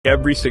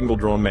every single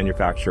drone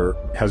manufacturer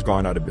has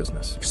gone out of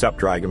business, except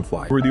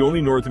Draganfly. We're the only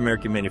North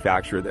American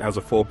manufacturer that has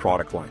a full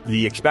product line.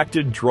 The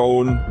expected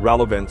drone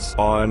relevance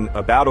on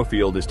a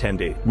battlefield is 10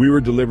 days. We were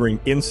delivering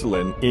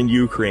insulin in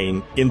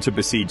Ukraine into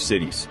besieged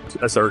cities.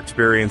 That's our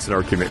experience and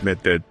our commitment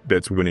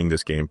that's winning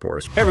this game for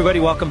us. Hey everybody,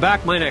 welcome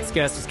back. My next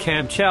guest is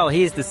Cam Chell.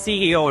 He's the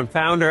CEO and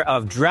founder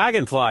of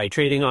Draganfly,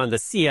 trading on the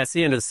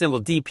CSE under the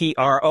symbol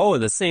DPRO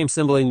and the same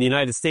symbol in the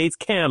United States.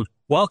 Cam,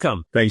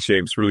 welcome. Thanks,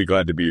 James. Really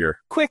glad to be here.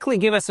 Quickly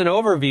give us an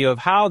overview of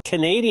how a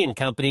Canadian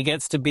company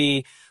gets to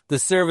be the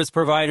service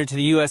provider to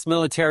the U.S.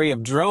 military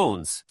of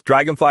drones.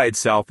 Draganfly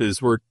itself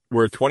is, we're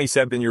a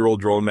 27-year-old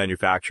drone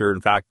manufacturer.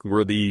 In fact,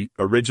 we're the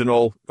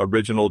original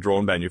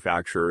drone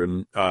manufacturer.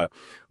 And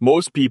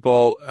most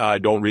people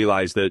don't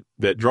realize that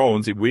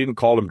drones, we didn't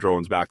call them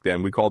drones back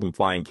then. We called them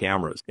flying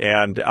cameras.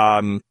 And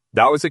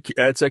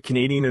it's a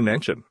Canadian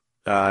invention.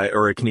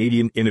 Or a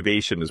Canadian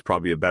innovation is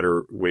probably a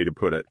better way to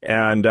put it.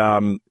 And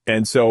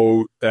in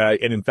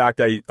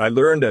fact, I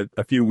learned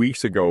a few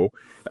weeks ago,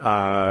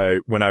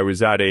 when I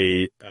was at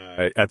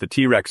the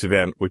T-Rex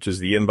event, which is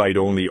the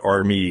invite-only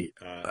Army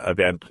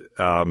event,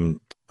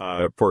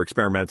 for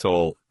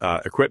experimental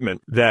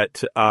equipment,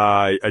 that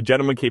a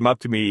gentleman came up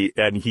to me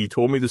and he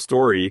told me the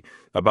story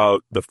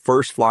about the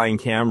first flying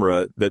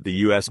camera that the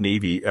U.S.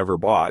 Navy ever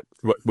bought.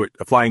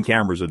 A flying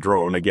camera is a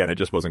drone. Again, it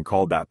just wasn't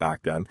called that back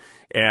then.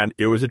 And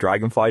it was a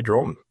Draganfly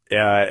drone.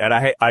 And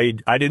I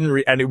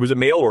didn't, and it was a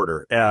mail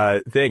order,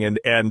 thing. And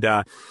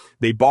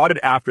they bought it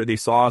after they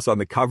saw us on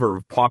the cover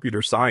of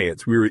Popular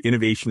Science. We were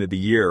Innovation of the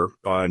Year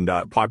on,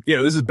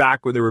 this is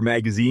back when there were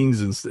magazines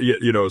and,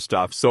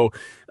 stuff. So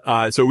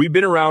we've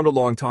been around a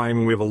long time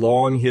and we have a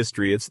long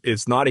history.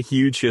 It's not a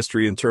huge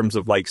history in terms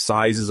of like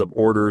sizes of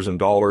orders and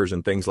dollars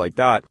and things like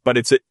that. But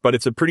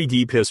it's a pretty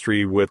deep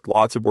history with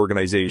lots of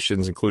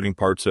organizations, including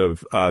parts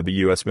of, the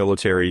U.S.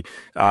 military,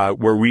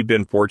 where we've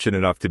been fortunate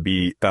enough to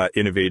be,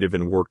 innovative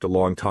and worked a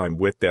long time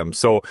with them.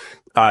 So,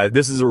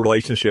 this is a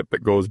relationship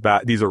that goes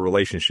back, these are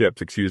relationships,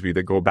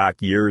 that go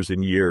back years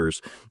and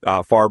years,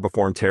 far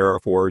before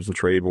tariff wars and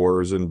trade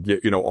wars and,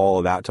 all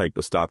of that type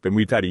of stuff. And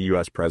we've had a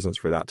U.S. presence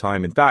for that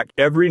time. In fact,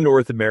 every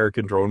North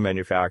American drone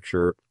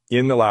manufacturer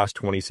in the last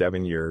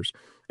 27 years,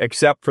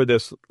 except for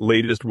this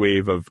latest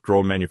wave of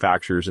drone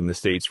manufacturers in the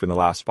States for the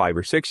last 5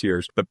 or 6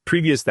 years. But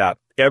previous that,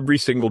 every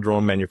single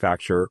drone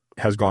manufacturer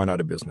has gone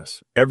out of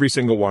business. Every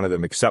single one of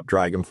them except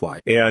Draganfly.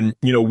 And,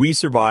 we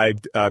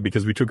survived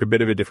because we took a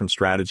bit of a different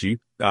strategy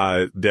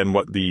than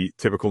what the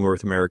typical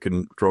North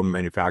American drone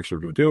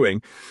manufacturers were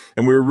doing.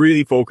 And we were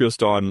really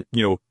focused on,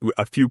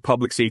 a few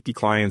public safety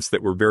clients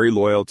that were very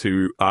loyal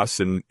to us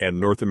and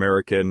North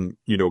American,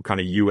 kind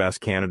of US,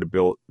 Canada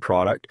built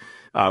product,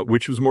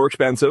 which was more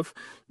expensive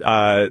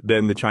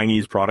than the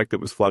Chinese product that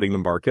was flooding the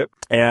market.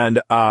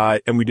 And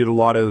we did a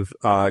lot of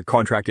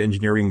contract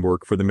engineering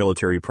work for the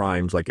military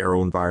primes like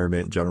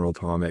AeroVironment, General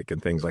Atomic,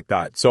 and things like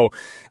that. So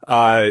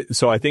I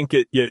think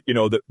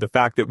the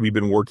fact that we've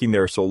been working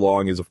there so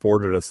long has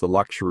afforded us the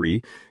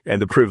luxury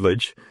and the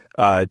privilege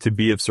to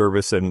be of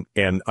service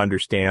and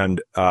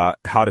understand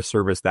how to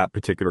service that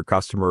particular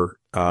customer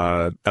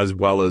as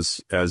well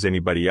as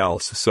anybody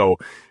else. So,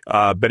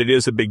 but it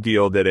is a big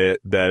deal that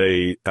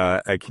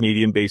a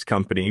Canadian-based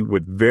company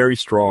with very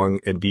strong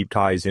and deep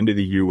ties into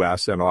the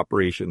U.S. and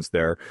operations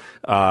there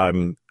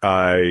has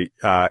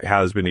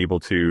been able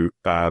to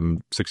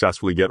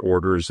successfully get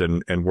orders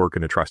and work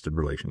in a trusted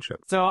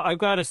relationship. So I've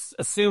got to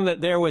assume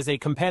that there was a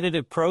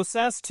competitive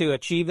process to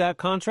achieve that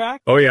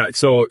contract? Oh yeah.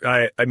 So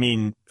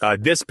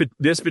this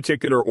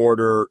particular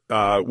order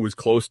was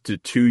close to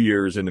 2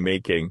 years in the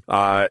making,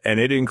 and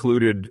it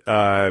included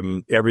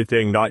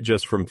everything not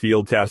just from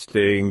field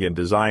testing and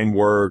design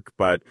work,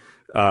 but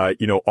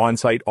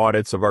on-site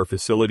audits of our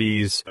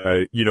facilities,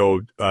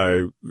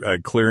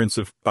 clearance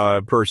of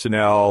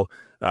personnel,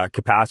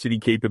 capacity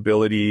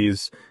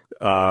capabilities.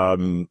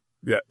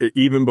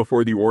 Even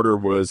before the order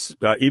was,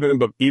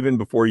 even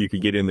before you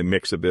could get in the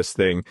mix of this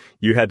thing,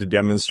 you had to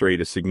demonstrate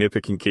a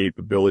significant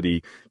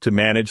capability to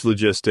manage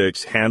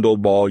logistics, handle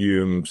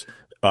volumes,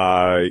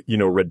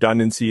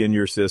 redundancy in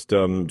your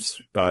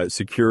systems,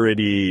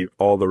 security,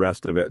 all the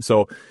rest of it.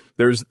 So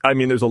there's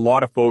a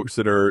lot of folks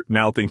that are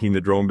now thinking the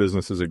drone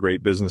business is a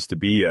great business to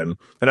be in.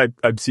 And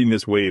I've seen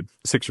this wave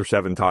 6 or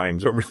 7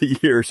 times over the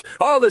years.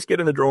 Oh, let's get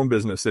in the drone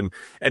business. And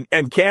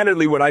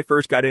candidly, when I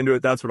first got into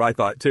it, that's what I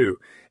thought too.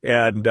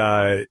 And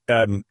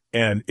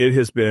it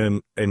has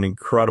been an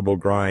incredible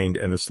grind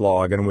and a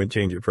slog, and I wouldn't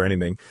change it for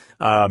anything.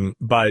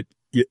 But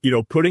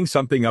putting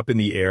something up in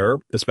the air,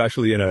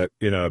 especially in a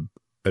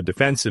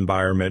defense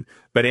environment,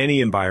 but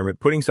any environment,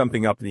 putting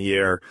something up in the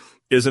air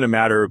isn't a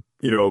matter of,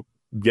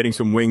 getting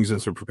some wings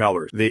and some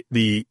propellers.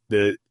 The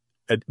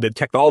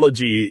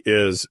technology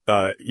is,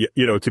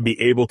 to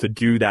be able to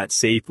do that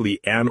safely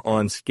and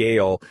on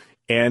scale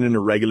and in a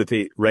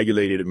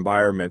regulated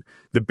environment.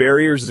 The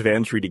barriers of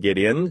entry to get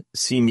in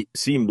seem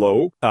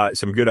low,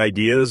 some good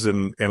ideas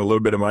and a little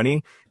bit of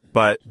money,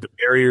 but the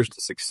barriers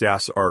to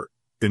success are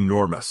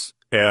enormous.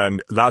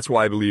 And that's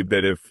why I believe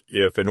that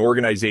if an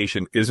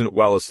organization isn't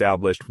well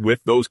established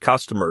with those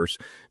customers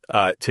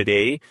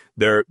today,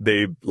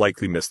 they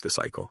likely missed the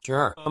cycle.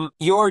 Sure.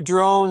 Your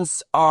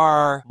drones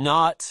are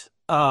not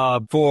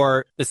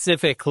for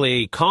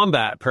specifically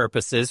combat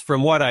purposes.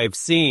 From what I've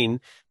seen,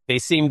 they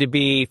seem to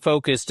be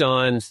focused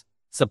on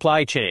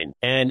supply chain.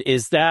 And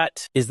is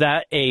that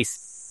a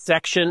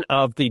section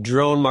of the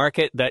drone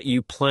market that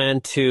you plan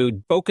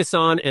to focus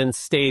on and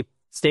stay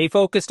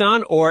focused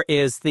on, or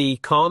is the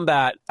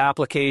combat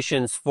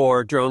applications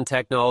for drone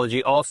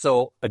technology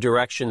also a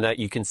direction that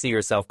you can see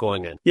yourself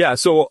going in? Yeah,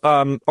 so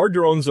our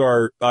drones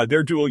are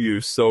they're dual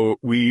use. So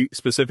we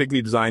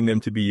specifically designed them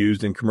to be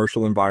used in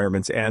commercial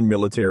environments and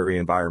military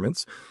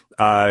environments,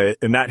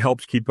 and that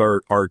helps keep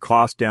our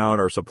costs down,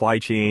 our supply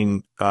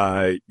chain,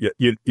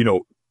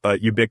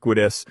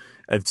 ubiquitous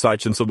and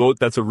such. And so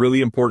that's a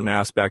really important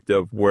aspect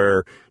of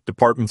where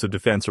departments of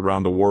defense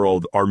around the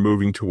world are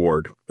moving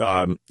toward.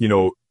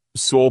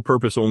 Sole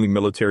purpose only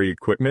military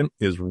equipment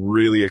is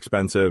really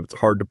expensive. It's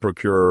hard to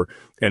procure,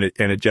 and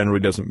it generally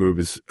doesn't move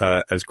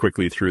as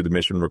quickly through the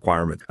mission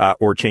requirement,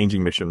 or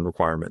changing mission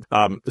requirement.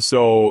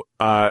 So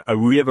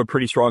we have a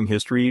pretty strong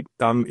history,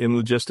 in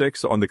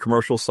logistics. On the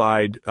commercial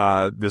side,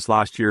 this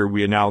last year,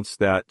 we announced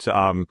that,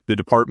 the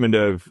Department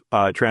of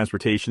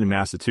Transportation in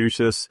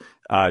Massachusetts,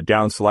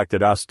 down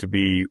selected us to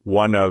be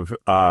one of,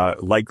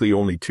 likely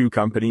only 2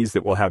 companies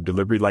that will have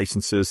delivery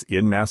licenses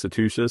in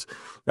Massachusetts.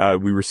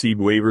 We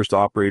received waivers to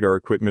operate our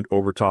equipment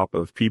over top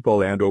of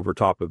people and over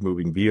top of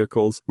moving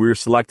vehicles. We were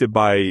selected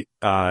by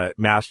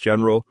Mass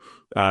General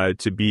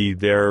to be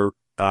their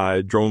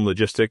drone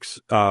logistics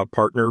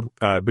partner,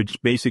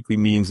 which basically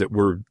means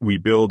that we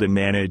build and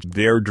manage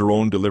their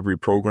drone delivery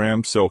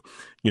program. So,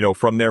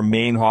 from their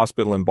main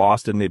hospital in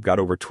Boston, they've got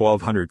over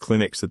 1,200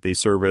 clinics that they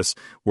service,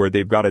 where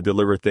they've got to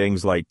deliver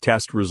things like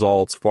test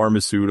results,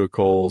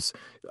 pharmaceuticals,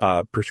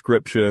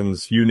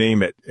 prescriptions, you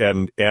name it.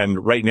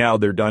 And right now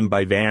they're done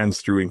by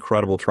vans through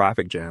incredible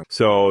traffic jams.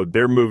 So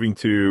they're moving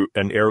to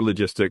an air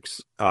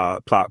logistics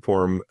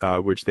platform,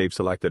 which they've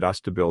selected us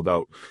to build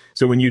out.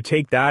 So when you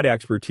take that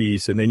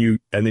expertise and then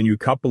you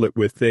couple it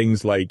with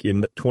things like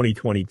in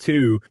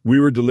 2022, we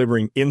were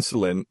delivering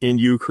insulin in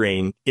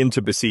Ukraine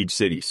into besieged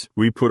cities.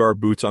 We put our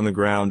boots on the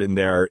ground in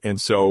there. And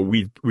so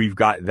we've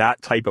got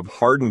that type of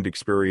hardened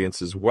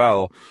experience as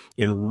well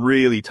in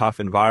really tough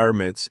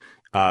environments,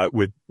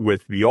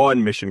 with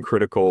beyond mission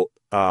critical,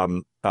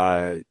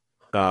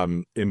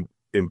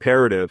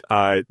 imperative,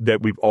 that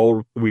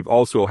we've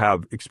also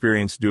have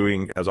experience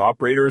doing as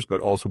operators,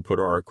 but also put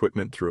our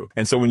equipment through.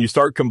 And so when you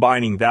start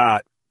combining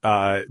that,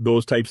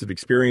 those types of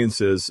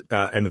experiences,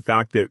 and the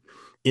fact that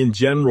in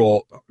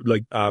general,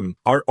 like,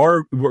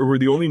 we're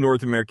the only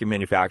North American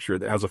manufacturer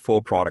that has a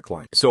full product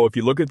line. So if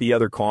you look at the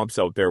other comps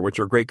out there, which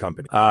are great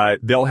companies,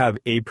 they'll have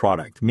a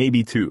product,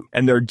 maybe 2,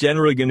 and they're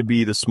generally going to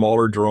be the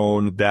smaller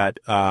drone that,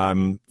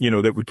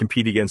 that would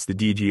compete against the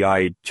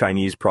DJI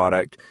Chinese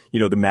product, the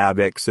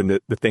Mavics and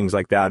the things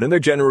like that. And they're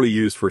generally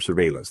used for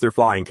surveillance. They're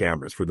flying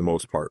cameras for the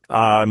most part.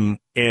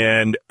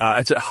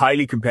 It's a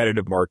highly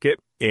competitive market.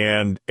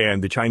 And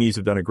the Chinese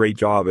have done a great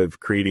job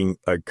of creating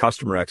a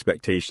customer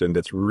expectation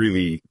that's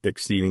really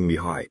exceedingly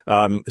high.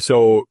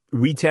 So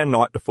we tend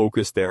not to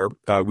focus there.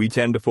 We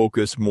tend to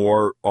focus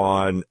more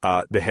on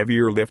the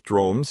heavier lift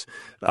drones,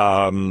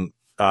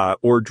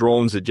 or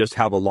drones that just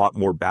have a lot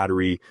more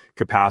battery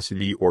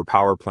capacity or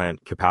power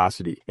plant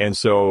capacity. And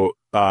so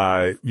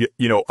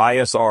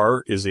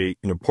ISR is an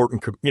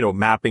important,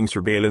 mapping,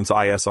 surveillance,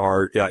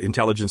 ISR,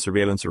 intelligence,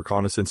 surveillance,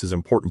 reconnaissance is an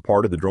important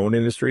part of the drone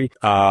industry.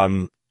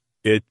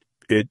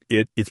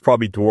 It's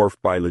probably dwarfed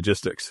by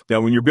logistics.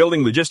 Now, when you're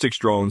building logistics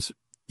drones,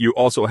 you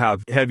also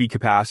have heavy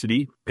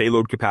capacity,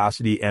 payload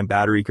capacity, and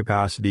battery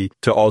capacity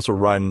to also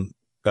run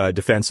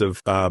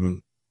defensive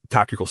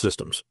tactical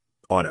systems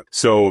on it.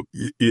 So,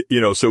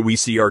 so we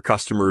see our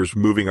customers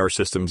moving our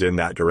systems in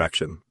that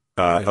direction.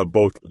 Of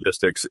both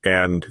logistics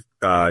and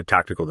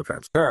tactical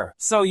defense. Sure.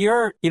 So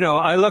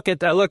I look at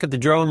the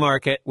drone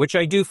market, which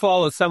I do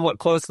follow somewhat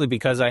closely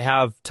because I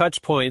have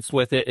touch points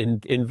with it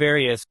in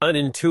various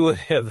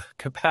unintuitive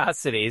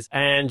capacities.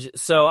 And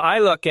so I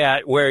look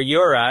at where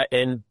you're at,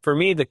 and for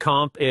me, the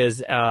comp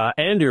is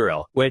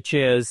Anduril, which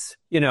is,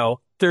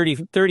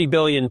 30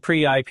 billion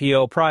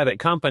pre-IPO private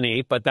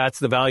company, but that's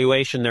the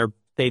valuation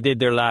they did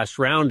their last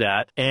round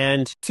at.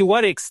 And to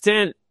what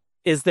extent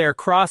is there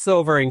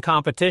crossover in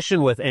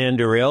competition with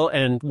Anduril,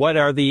 and what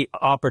are the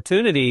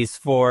opportunities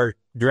for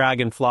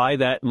Draganfly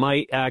that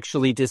might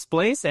actually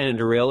displace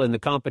Anduril in the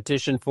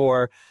competition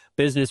for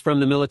business from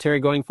the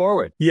military going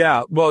forward?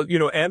 Yeah, well,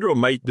 Anduril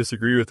might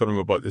disagree with what I'm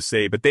about to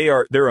say, but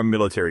they're a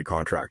military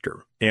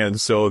contractor.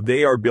 And so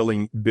they are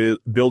building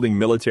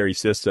military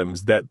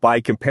systems that, by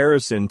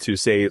comparison to,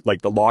 say,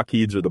 like the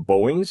Lockheeds or the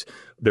Boeings,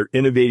 they're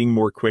innovating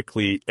more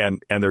quickly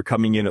and they're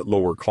coming in at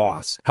lower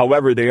costs.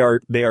 However, they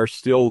are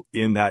still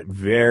in that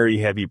very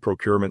heavy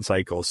procurement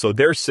cycle. So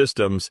their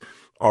systems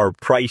are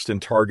priced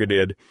and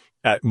targeted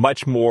at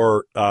much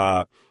more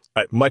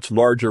much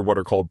larger what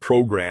are called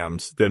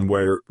programs than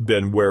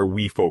where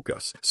we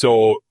focus.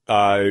 So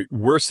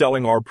we're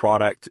selling our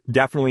product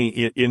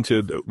definitely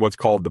into what's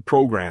called the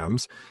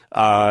programs,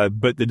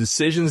 but the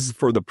decisions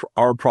for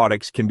our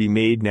products can be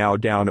made now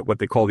down at what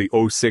they call the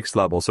 06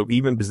 level, so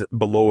even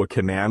below a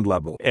command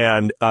level.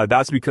 And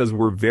that's because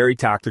we're very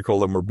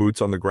tactical and we're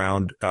boots on the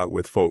ground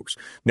with folks.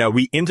 Now,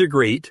 we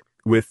integrate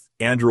with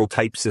Anduril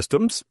type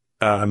systems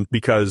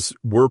because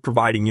we're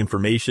providing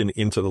information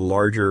into the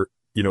larger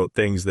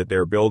things that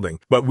they're building.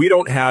 But we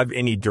don't have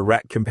any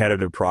direct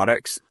competitive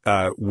products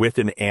with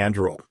an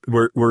Anduril.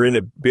 We're in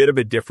a bit of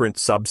a different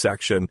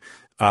subsection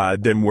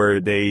than where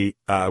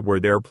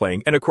they're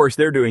playing. And of course,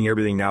 they're doing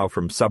everything now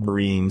from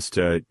submarines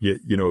to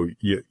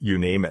you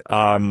name it.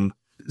 But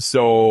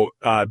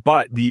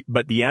the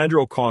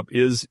Anduril comp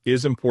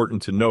is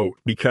important to note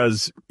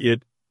because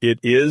it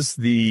is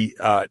the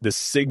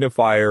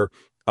signifier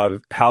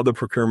of how the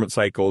procurement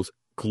cycles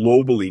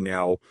globally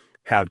now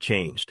have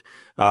changed.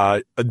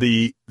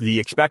 The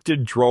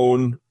expected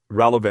drone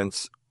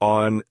relevance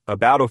on a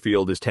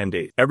battlefield is 10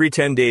 days. Every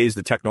 10 days,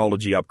 the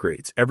technology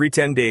upgrades. Every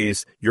 10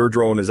 days, your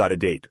drone is out of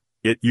date.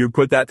 You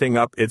put that thing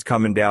up, it's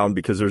coming down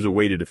because there's a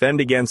way to defend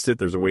against it.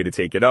 There's a way to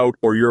take it out,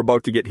 or you're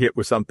about to get hit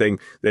with something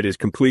that is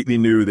completely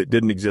new that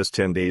didn't exist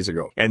 10 days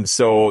ago. And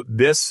so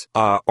this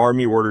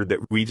Army order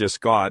that we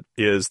just got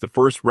is the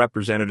first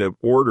representative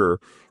order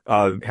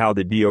of how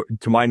the DO,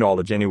 to my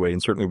knowledge anyway,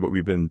 and certainly what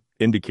we've been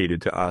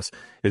indicated to us,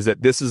 is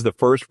that this is the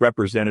first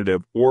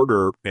representative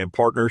order and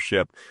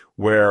partnership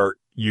where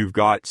you've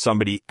got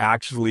somebody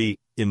actually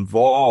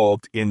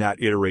involved in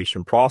that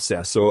iteration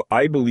process. So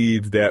I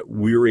believe that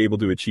we were able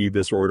to achieve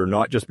this order,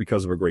 not just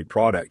because of a great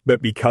product,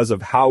 but because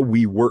of how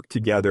we work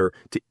together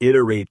to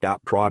iterate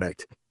that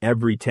product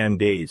every 10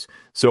 days.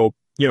 So,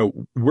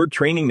 we're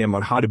training them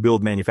on how to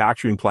build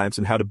manufacturing plants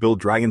and how to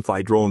build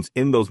Draganfly drones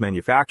in those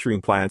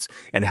manufacturing plants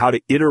and how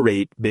to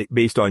iterate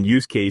based on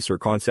use case or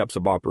concepts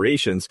of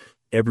operations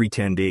every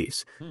 10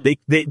 days.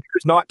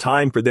 There's not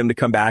time for them to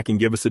come back and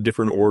give us a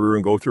different order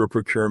and go through a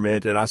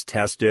procurement and us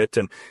test it.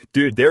 And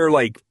dude, they're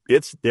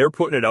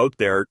putting it out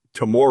there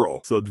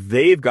tomorrow. So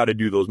they've got to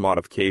do those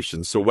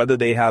modifications. So whether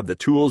they have the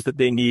tools that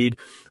they need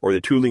or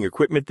the tooling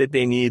equipment that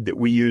they need that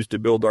we use to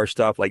build our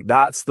stuff, like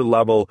that's the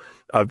level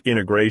of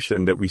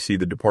integration that we see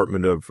the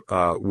Department of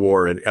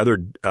War and other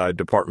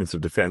departments of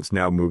defense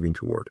now moving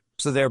toward.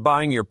 So they're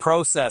buying your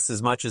process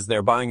as much as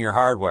they're buying your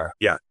hardware.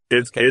 Yeah.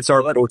 It's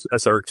our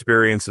process, our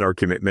experience, and our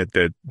commitment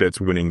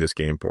that's winning this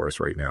game for us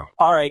right now.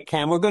 All right,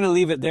 Cam, we're going to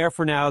leave it there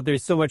for now.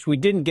 There's so much we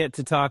didn't get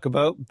to talk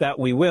about that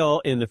we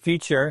will in the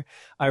future.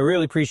 I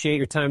really appreciate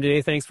your time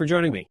today. Thanks for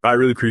joining me. I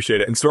really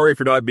appreciate it. And sorry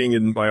for not being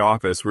in my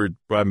office.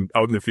 I'm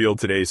out in the field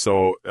today,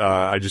 so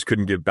I just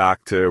couldn't get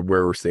back to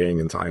where we're staying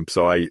in time.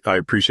 So I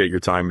appreciate your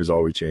time as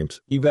always,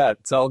 James. You bet.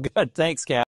 It's all good. Thanks, Cam.